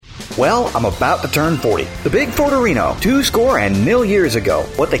Well, I'm about to turn 40. The big Forterino, 20 years ago,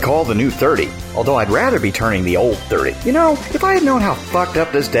 what they call the new 30. Although I'd rather be turning the old 30. You know, if I had known how fucked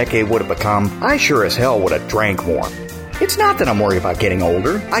up this decade would have become, I sure as hell would have drank more. It's not that I'm worried about getting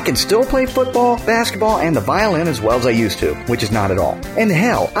older. I can still play football, basketball, and the violin as well as I used to, which is not at all. And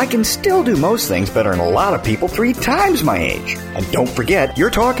hell, I can still do most things better than a lot of people 3 times my age. And don't forget,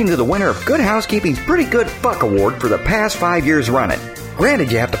 you're talking to the winner of Good Housekeeping's Pretty Good Fuck Award for the past 5 years running.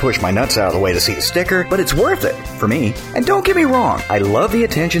 Granted, you have to push my nuts out of the way to see the sticker, but it's worth it, for me. And don't get me wrong, I love the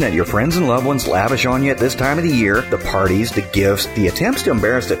attention that your friends and loved ones lavish on you at this time of the year, the parties, the gifts, the attempts to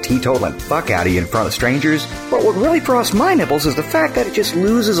embarrass the teetotaling fuck out of you in front of strangers. But what really frosts my nipples is the fact that it just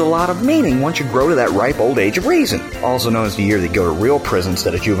loses a lot of meaning once you grow to that ripe old age of reason. Also known as the year that you go to real prison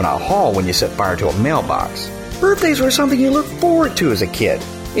instead of juvenile hall when you set fire to a mailbox. Birthdays were something you looked forward to as a kid.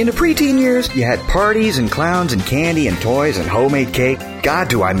 In the preteen years, you had parties and clowns and candy and toys and homemade cake. God,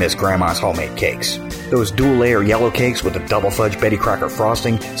 do I miss Grandma's homemade cakes. Those dual-layer yellow cakes with the double fudge Betty Crocker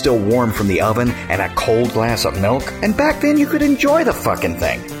frosting still warm from the oven and a cold glass of milk. And back then you could enjoy the fucking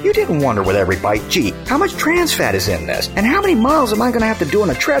thing. You didn't wonder with every bite, gee, how much trans fat is in this? And how many miles am I going to have to do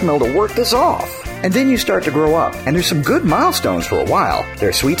on a treadmill to work this off? And then you start to grow up, and there's some good milestones for a while.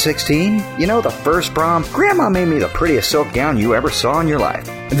 There's Sweet 16, you know, the first prom. Grandma made me the prettiest silk gown you ever saw in your life.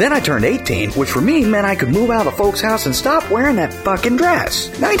 And then I turned 18, which for me meant I could move out of the folks' house and stop wearing that fucking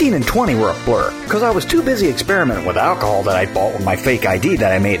dress. 19 and 20 were a blur, because I was too busy experimenting with alcohol that I bought with my fake ID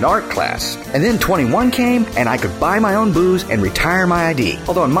that I made in art class. And then 21 came, and I could buy my own booze and retire my ID.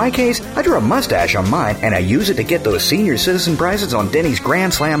 Although in my case, I drew a mustache on mine, and I use it to get those senior citizen prizes on Denny's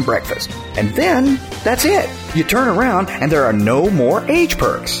Grand Slam breakfast. And then, that's it. You turn around, and there are no more age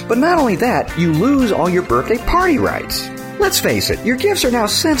perks. But not only that, you lose all your birthday party rights. Let's face it, your gifts are now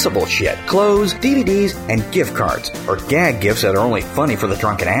sensible shit. Clothes, DVDs, and gift cards. Or gag gifts that are only funny for the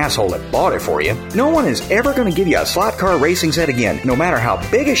drunken asshole that bought it for you. No one is ever going to give you a slot car racing set again, no matter how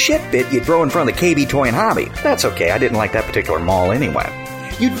big a shit bit you throw in front of the KB Toy and Hobby. That's okay, I didn't like that particular mall anyway.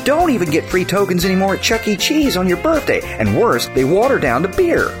 You don't even get free tokens anymore at Chuck E. Cheese on your birthday, and worse, they water down to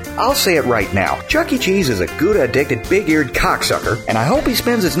beer. I'll say it right now, Chuck E. Cheese is a Gouda-addicted, big-eared cocksucker, and I hope he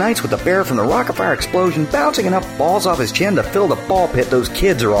spends his nights with the bear from the Rock-afire explosion bouncing enough balls off his chin to fill the ball pit those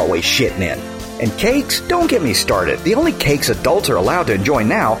kids are always shitting in. And cakes? Don't get me started. The only cakes adults are allowed to enjoy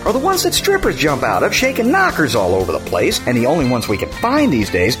now are the ones that strippers jump out of, shaking knockers all over the place, and the only ones we can find these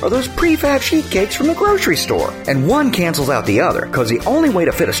days are those prefab sheet cakes from the grocery store. And one cancels out the other, because the only way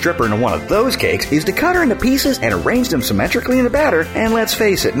to fit a stripper into one of those cakes is to cut her into pieces and arrange them symmetrically in the batter, and let's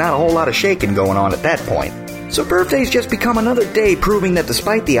face it, not a whole lot of shaking going on at that point. So birthdays just become another day proving that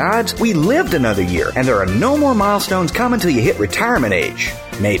despite the odds, we lived another year, and there are no more milestones coming till you hit retirement age.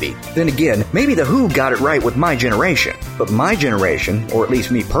 Maybe. Then again, maybe the Who got it right with my generation. But my generation, or at least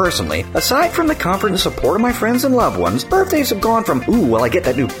me personally, aside from the comfort and support of my friends and loved ones, birthdays have gone from, ooh, will I get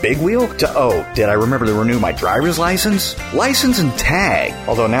that new big wheel? To, oh, did I remember to renew my driver's license? License and tag.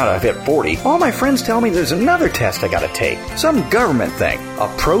 Although now that I've hit 40, all my friends tell me there's another test I gotta take. Some government thing.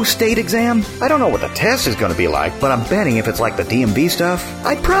 A prostate exam? I don't know what the test is gonna be like, but I'm betting if it's like the DMV stuff,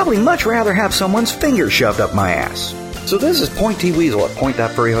 I'd probably much rather have someone's finger shoved up my ass. So this is Point T Weasel at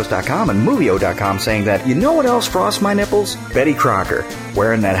point.furryhost.com and Movio.com saying that, you know what else frosts my nipples? Betty Crocker,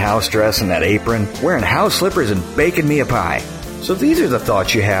 wearing that house dress and that apron, wearing house slippers and baking me a pie. So these are the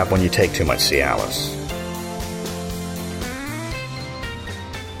thoughts you have when you take too much Cialis.